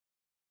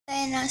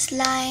Tayo ng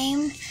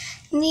slime.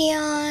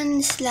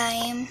 Neon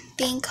slime.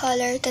 Pink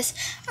color. Tapos,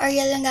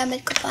 Ariel lang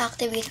gamit ko pang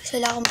activate.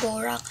 Kasi wala akong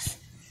borax.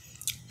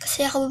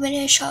 Kasi ako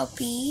bumili ng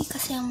Shopee.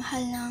 Kasi ang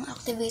mahal ng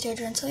activator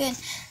dun. So, yan.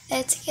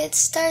 Let's get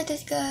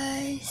started,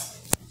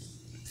 guys.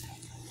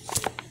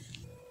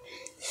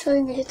 So,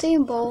 ito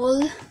yung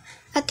bowl.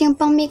 At yung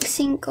pang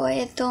mixing ko,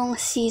 itong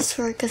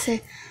scissor.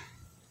 Kasi,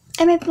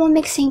 may pang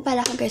mixing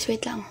pala ko, guys.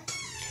 Wait lang.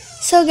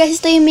 So, guys,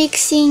 ito yung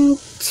mixing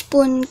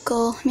spoon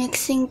ko.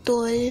 Mixing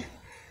tool.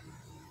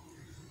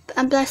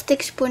 Ang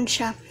plastic spoon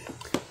siya.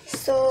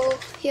 So,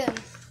 yun.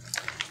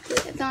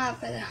 Ito nga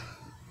pala.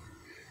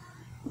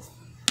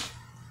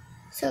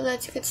 So,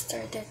 let's get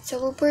started.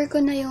 So, pour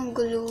ko na yung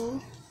glue.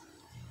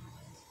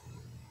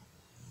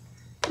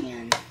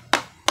 Yan.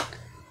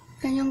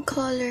 Yan yung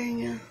color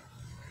niya.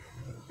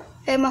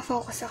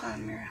 Ma-focus sa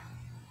camera.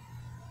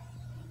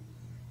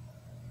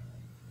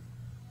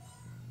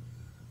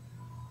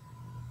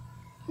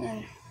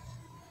 Yan.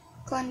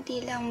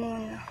 Konti lang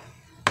muna.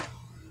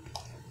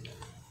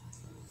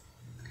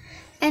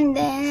 And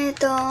then,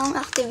 itong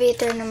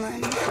activator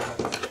naman.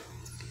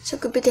 So,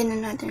 gupitin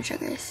na natin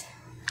siya, guys.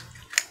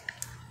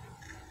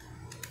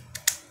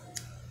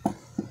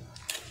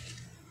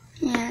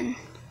 Yan.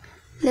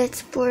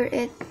 Let's pour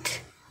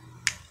it.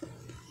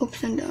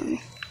 Oops, ang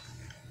dami.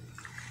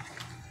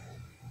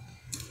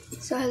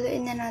 So,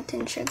 haluin na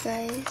natin siya,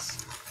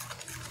 guys.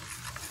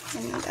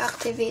 Yan,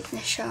 mag-activate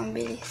na siya. Ang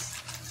bilis.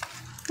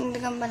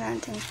 Nagdagan pa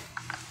natin.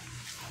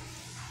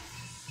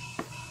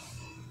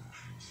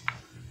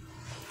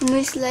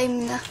 May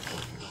slime na.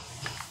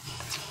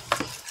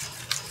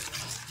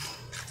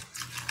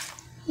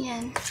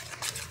 Yan.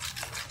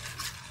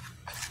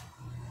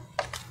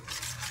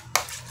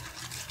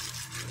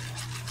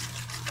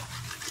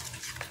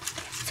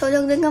 So,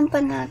 dagdagan pa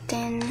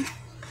natin.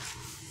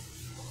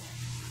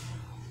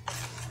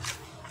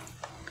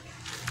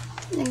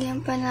 Lagyan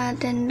pa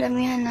natin.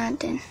 Damihan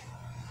natin.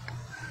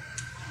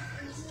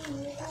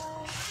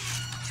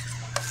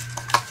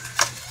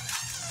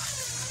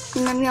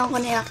 Dinamihan ko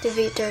na yung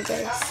activator,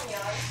 guys.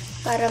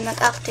 Para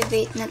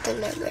mag-activate na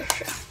talaga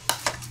siya.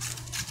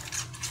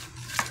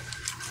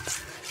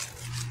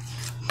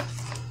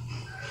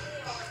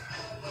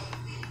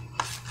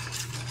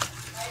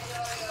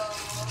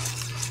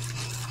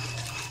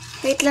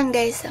 Wait lang,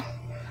 guys.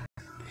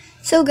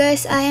 So,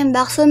 guys, I am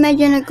back. So,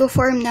 medyo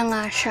nag-form na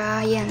nga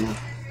siya. Ayan, o.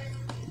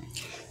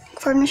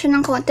 Form na siya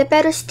ng konti.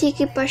 Pero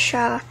sticky pa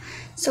siya.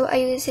 So,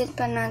 ayusin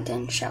pa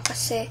natin siya.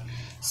 Kasi,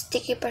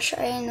 sticky pa siya.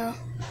 Ayan, o.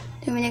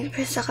 Duminig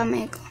pa sa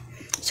kamay ko.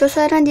 So,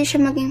 sana hindi siya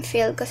maging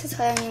fail. Kasi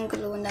sayang yung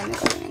glue. Ang dami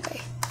ko nilagay.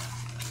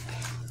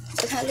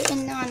 So,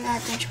 haluin na nga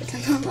natin. Shoot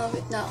lang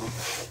namawit na ako.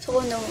 So,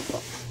 kuno mo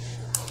po.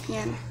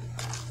 Ayan.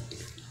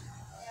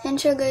 Yan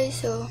siya,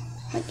 guys. So,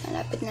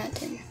 malapit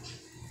natin.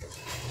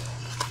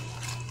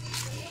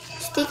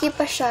 Sticky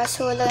pa siya,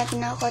 so wala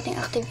natin na konting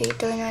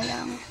activator na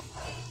lang.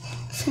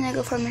 So,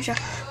 nag-form na siya.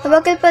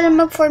 Mabagal pala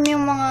mag-form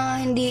yung mga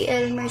hindi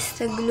Elmer's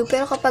na glue.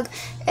 Pero kapag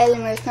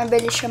Elmer's,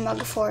 mabilis siya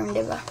mag-form,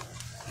 diba?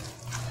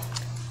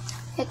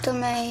 Ito,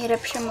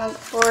 mahirap siya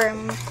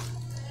mag-form.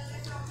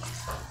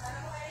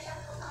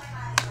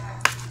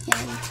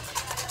 Yan.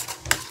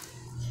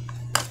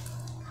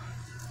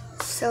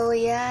 So,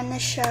 yan na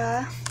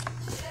siya.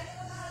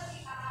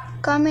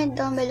 Comment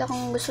down below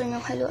kung gusto nyo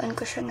haluan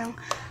ko siya ng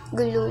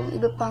glue,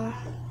 iba pang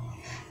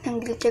ng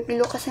glitter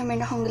glue kasi may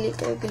akong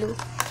glitter glue.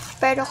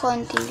 Pero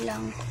konti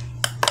lang.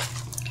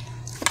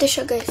 Ito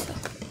siya, guys.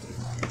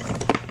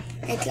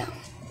 Wait lang.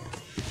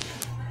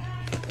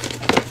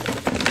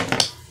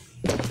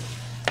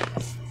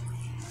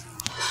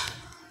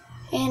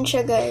 Ayan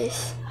siya,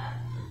 guys.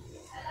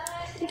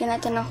 Lagyan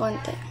natin ng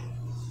konti.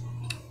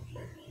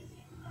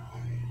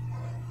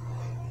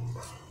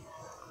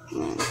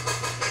 Ayan.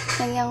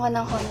 Lagyan ko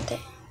ng konti.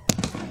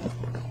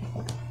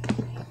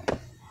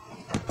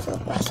 So,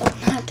 pasok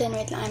natin.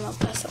 Wait lang, ay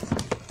magpasok.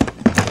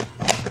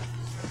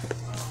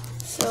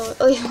 So,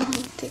 uy,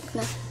 muntik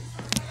na.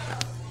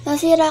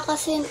 Nasira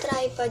kasi yung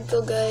tripod ko,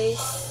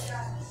 guys.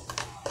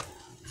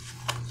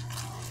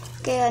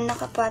 Kaya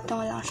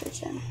nakapatong lang siya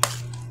dyan.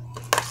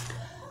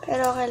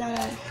 Pero okay lang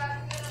yan.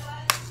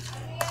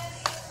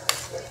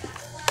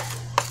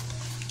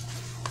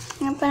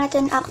 Ngayon pa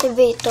natin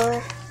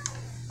activator.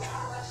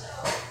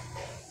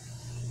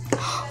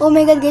 Oh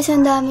my god, guys,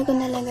 ang dami ko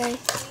nalagay.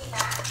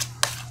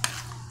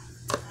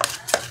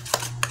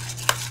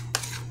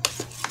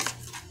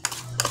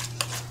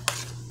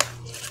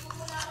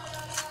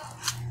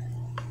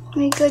 Oh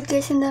my god,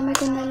 guys, ang dami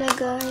ko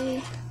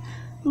nalagay.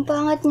 Ang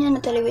pangat niya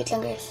na talaga. Wait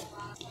lang, guys.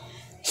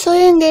 So,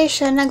 yun, guys,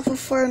 siya.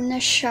 Nag-form na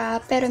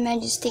siya. Pero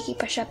medyo sticky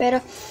pa siya. Pero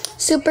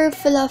super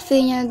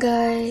fluffy niya,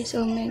 guys.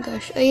 Oh my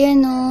gosh. Ayan,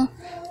 oh.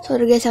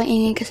 Sorry, guys, ang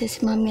ingay kasi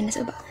si mami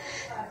nasa ba.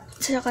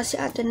 Saka kasi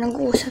ate,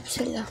 nag-uusap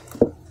sila.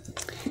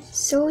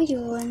 So,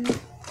 yun.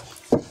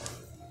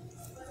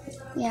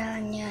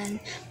 Yan, yan.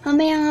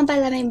 Mamaya nga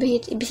pala may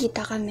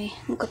bisita kami.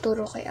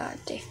 Magkaturo kay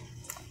ate.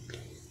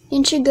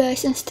 Yan siya,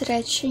 guys. Ang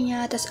stretch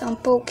niya. Tapos ang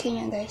poke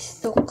niya, guys.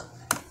 Look.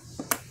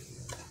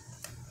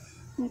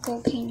 Ang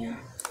poke niya.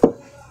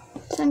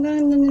 ang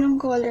ganda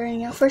ng color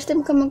niya. First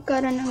time ko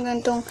magkaroon ng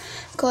ganitong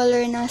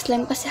color ng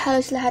slime kasi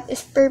halos lahat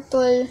is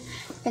purple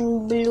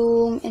and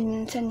blue and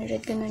minsan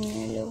red, ganun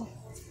yellow.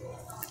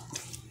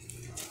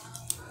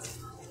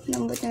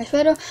 Lambot na guys.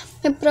 Pero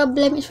may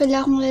problem is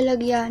wala akong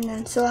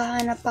lalagyanan. So,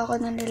 hahanap ako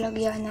ng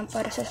lalagyanan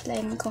para sa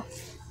slime ko.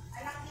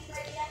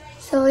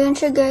 So, yan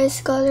siya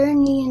guys. Color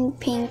niya yung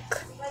pink.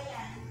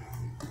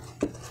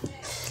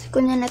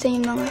 Kunin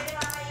natin yung mga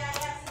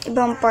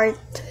ibang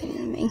part.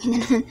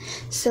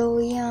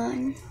 So,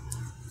 yan.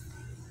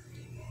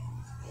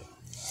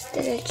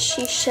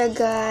 Stretchy siya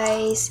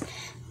guys.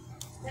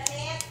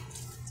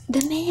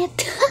 Damit!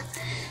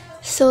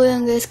 So,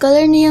 yan guys.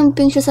 Color niya yung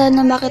pink siya.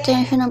 Sana makita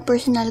niya siya ng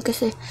personal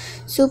kasi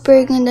super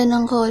ganda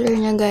ng color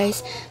niya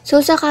guys. So,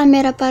 sa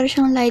camera para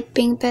siyang light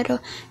pink pero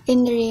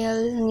in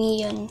real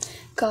neon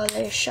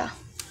color siya.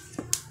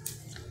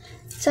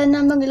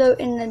 Sana mag-glow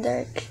in the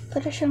dark.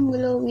 Para siyang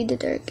glow with the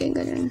dark.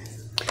 Ganun.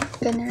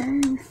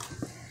 Ganun.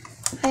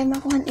 Ay,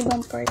 makuha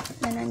ibang part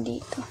na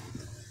nandito.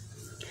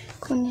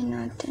 Kunin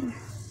natin.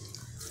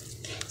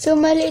 So,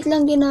 maliit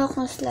lang ginawa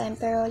kong slime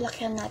pero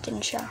lakyan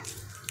natin siya.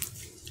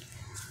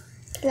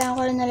 Kailangan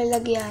ko rin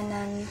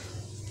nalalagyanan.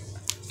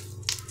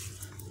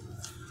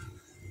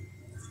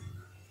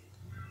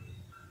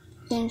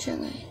 Yan siya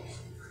guys.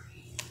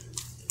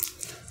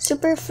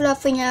 Super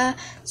fluffy niya.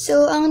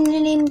 So, ang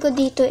nilin ko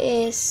dito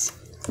is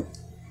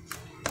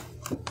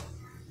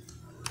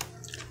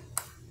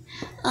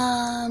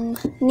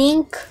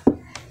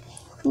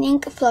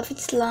Nink Fluffy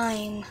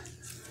Slime.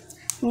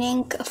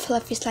 Nink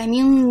Fluffy Slime.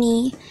 Yung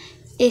ni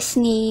is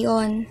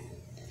neon.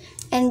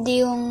 And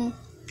yung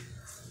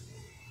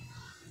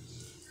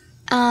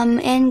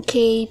NK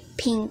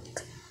pink.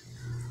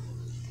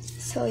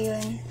 So,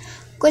 yun.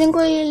 Kunin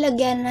ko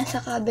ilalagyan na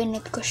sa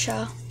cabinet ko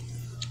siya.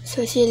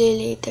 So, sili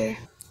later.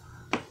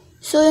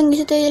 So, yung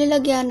gusto tayo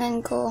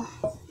ilalagyanan ko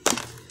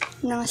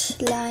ng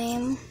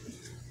slime.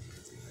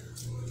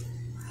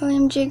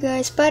 OMG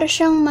guys, para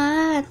siyang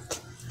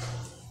matte.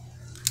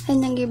 Ay,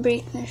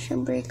 nag-break na siya.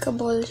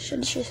 Breakable siya.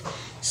 Siya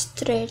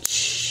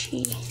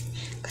stretchy.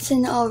 Kasi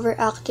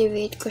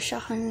na-overactivate ko siya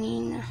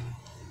kanina.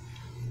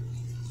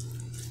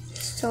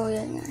 So,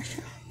 yan nga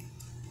siya.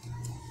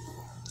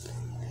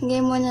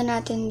 Lagay muna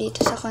natin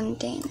dito sa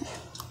container.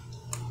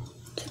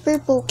 Super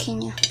pokey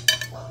niya.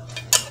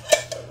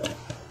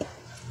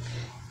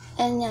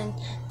 And yan.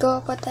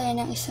 Gawa pa tayo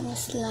ng isang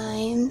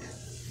slime.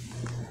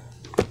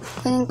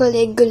 Kunin ko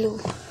ulit glue.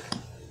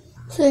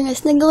 So, yun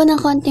guys. Nagawa ng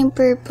konting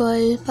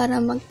purple para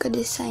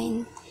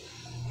magka-design.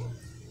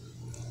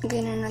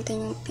 Ganyan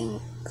natin yung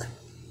pink.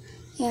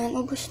 Yan.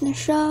 Ubos na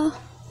siya.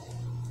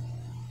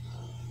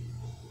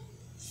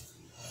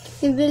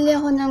 Bibili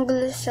ako ng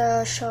glue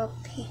sa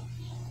Shopee.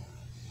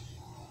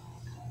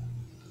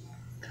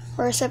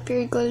 Or sa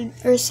Pure Gold.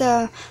 Or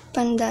sa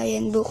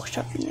Pandayan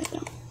Bookshop na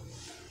lang.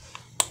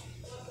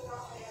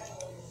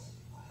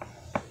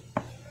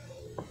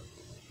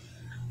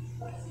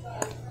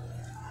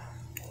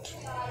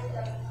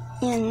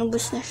 Yan.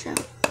 Ubus na siya.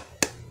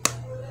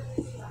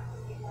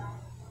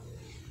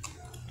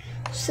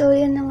 So,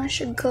 yan na nga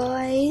siya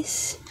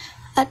guys.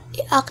 At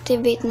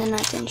i-activate na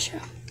natin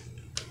siya.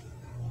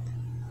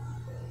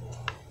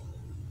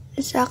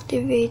 It's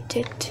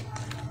activated.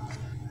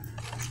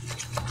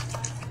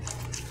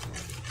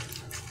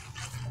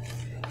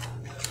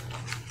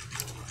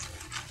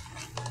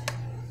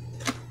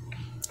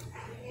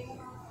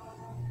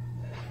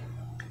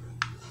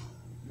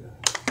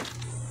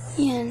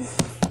 Yan.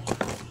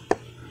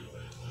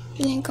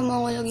 Piling ko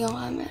mahulog yung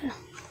camera.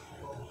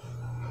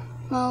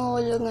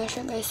 Mahulog nga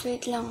siya guys.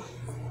 Wait lang.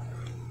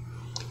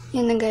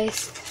 Yan na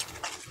guys.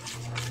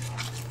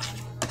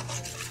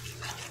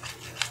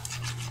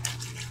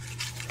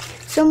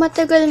 So,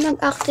 matagal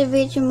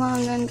mag-activate yung mga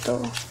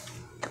ganito.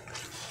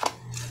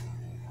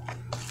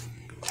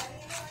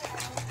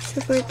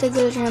 Super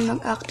tagal na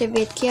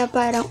mag-activate. Kaya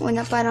parang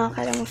una parang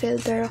akala mo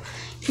fail pero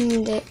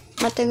hindi.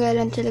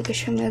 Matagalan talaga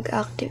siya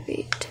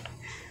mag-activate.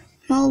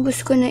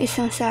 Maubos ko na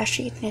isang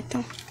sachet nito.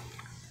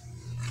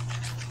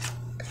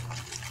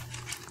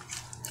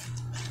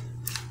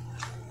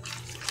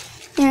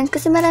 Yan.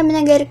 Kasi marami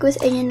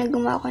nag-request ay yung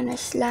nag-gumawa ko na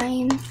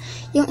slime.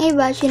 Yung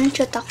iba,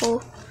 sinunshot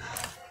ako.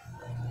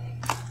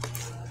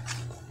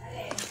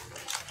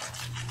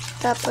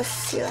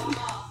 Tapos, yun.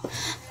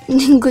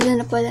 Gulo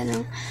na pala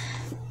ng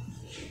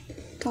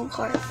itong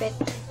carpet.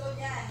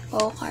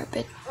 Oh,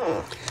 carpet.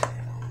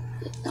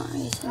 Wait lang,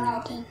 ayusin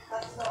natin.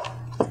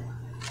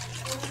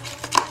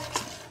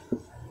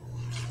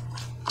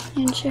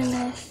 Yun siya,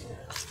 guys.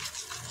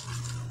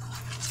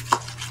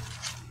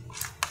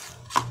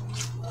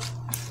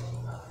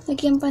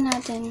 Lagyan pa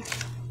natin.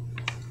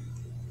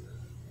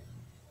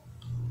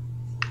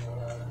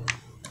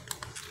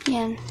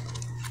 Yan.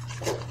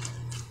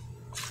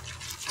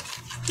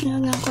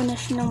 Nilagyan ko na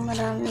siya ng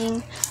maraming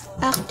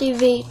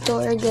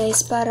activator guys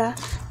para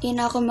di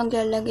na ako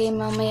maglalagay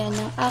mamaya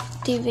ng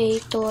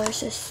activator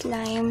sa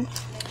slime.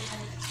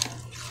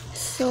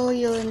 So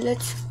yun,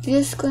 let's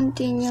just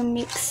continue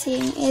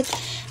mixing it.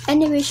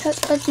 Anyway,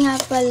 shoutout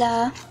nga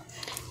pala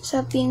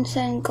sa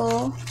pinsan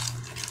ko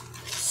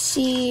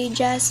si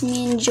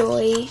Jasmine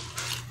Joy.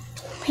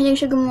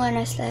 Mahilig siya gumawa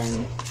ng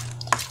slime.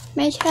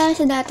 May channel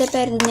siya dati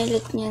pero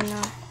dinilit niya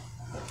na.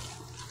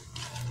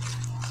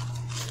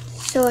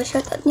 So,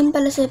 shoutout din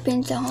pala sa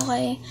pinsan ko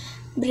kay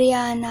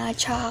Brianna,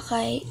 tsaka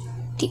kay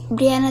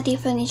Brianna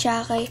Tiffany,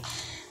 tsaka kay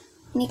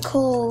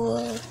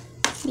Nicole.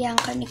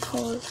 Bianca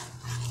Nicole.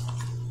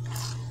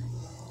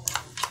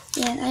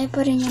 Yan, ayaw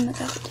pa rin niya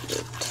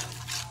mag-activate.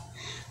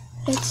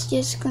 Let's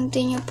just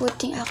continue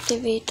putting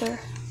activator.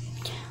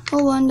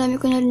 Oh, ang dami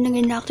ko na rin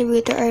naging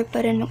activator, ayaw pa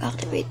rin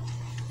mag-activate.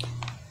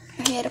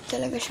 Mahirap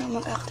talaga siyang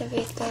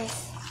mag-activate,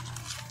 guys.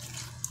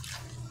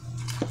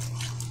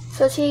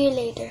 So, see you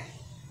later.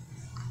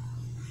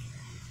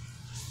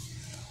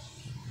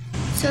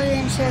 So,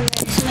 yun siya,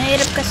 guys.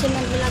 Mahirap kasi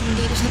mag-vlog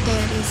dito sa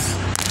terrace.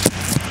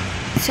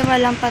 Kasi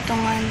walang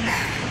patungan.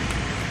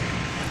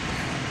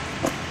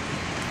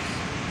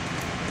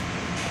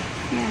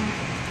 Yan.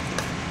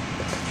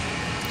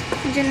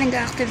 Diyan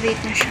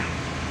nag-activate na siya.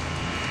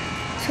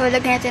 So,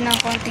 lagyan natin ng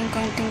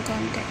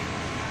konti.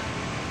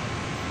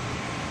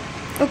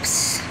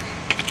 Oops!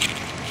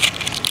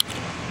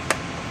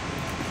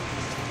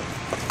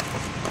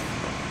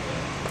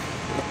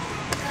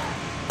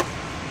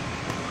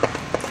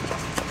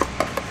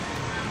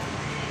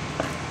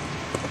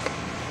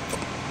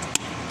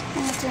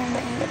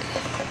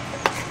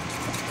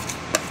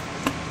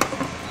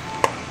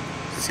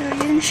 So,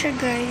 yun siya,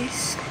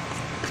 guys.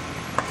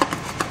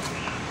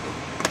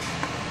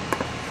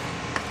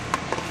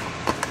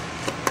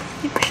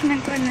 Hindi pa siya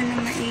nagkaano na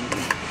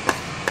maigi.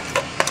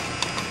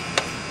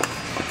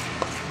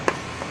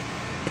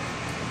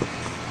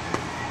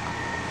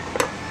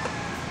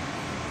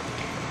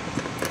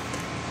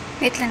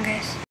 Wait lang,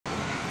 guys.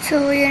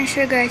 So, yun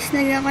siya, guys.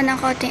 Nagyan ko ng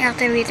coating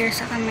activator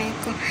sa kamay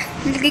ko.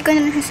 Nilagay ko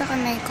na lang siya sa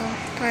kamay ko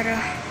para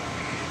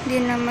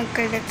hindi na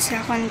magkalat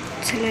sa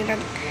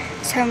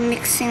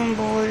mixing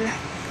bowl.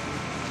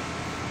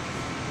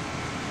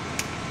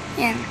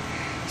 Yan.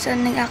 So,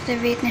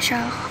 nag-activate na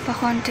siya pa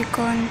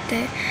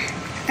konti-konti.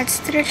 At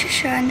stretch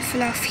siya and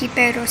fluffy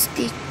pero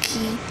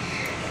sticky.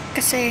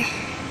 Kasi,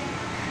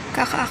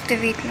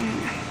 kaka-activate lang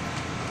na.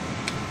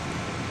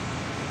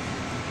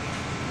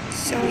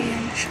 So,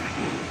 yan siya.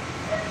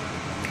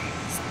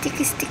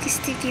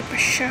 Sticky pa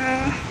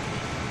siya.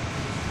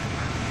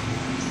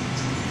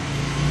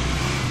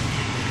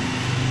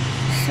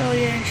 So,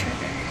 yan siya,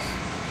 guys.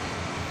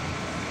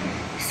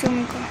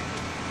 Zoom ko.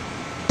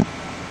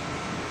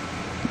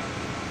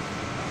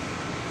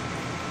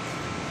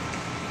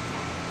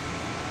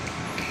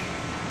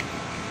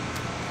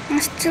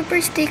 Ang super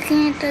sticky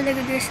niya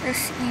talaga, guys,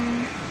 as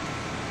in.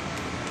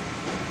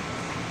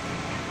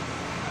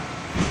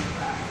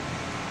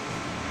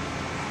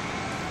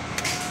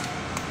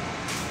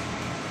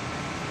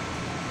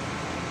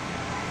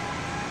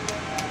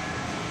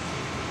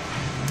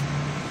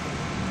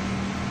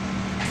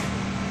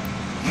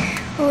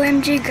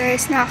 OMG,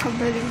 guys,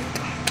 nakakabaliw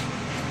ito.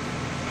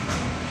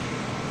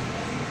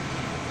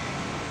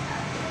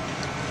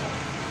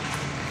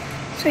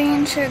 So,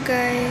 yun siya,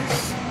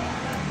 guys.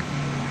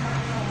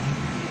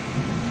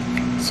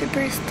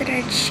 Super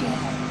stretchy.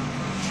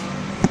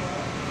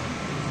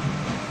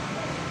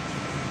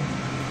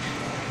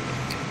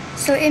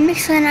 So,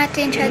 i-mix na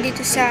natin siya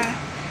dito sa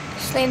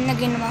slime na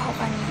ginawa ko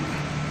kanina.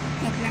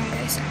 Wait lang,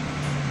 guys.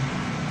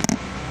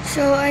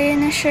 So,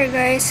 ayan na siya,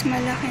 guys.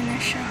 Malaki na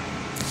siya.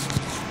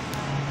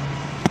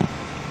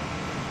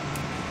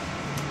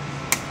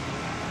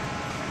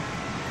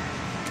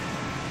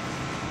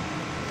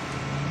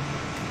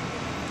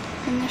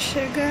 Ayan na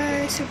siya,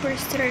 guys. Super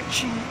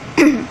stretchy.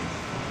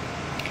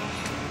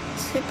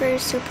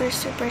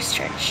 super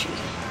stretchy.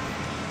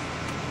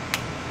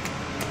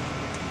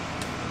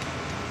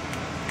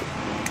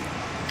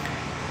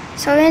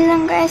 So, yun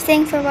lang, guys.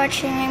 Thanks for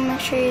watching, and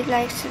make sure you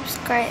like,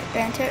 subscribe,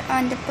 and turn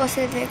on the post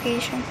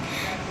notifications.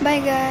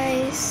 Bye,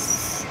 guys.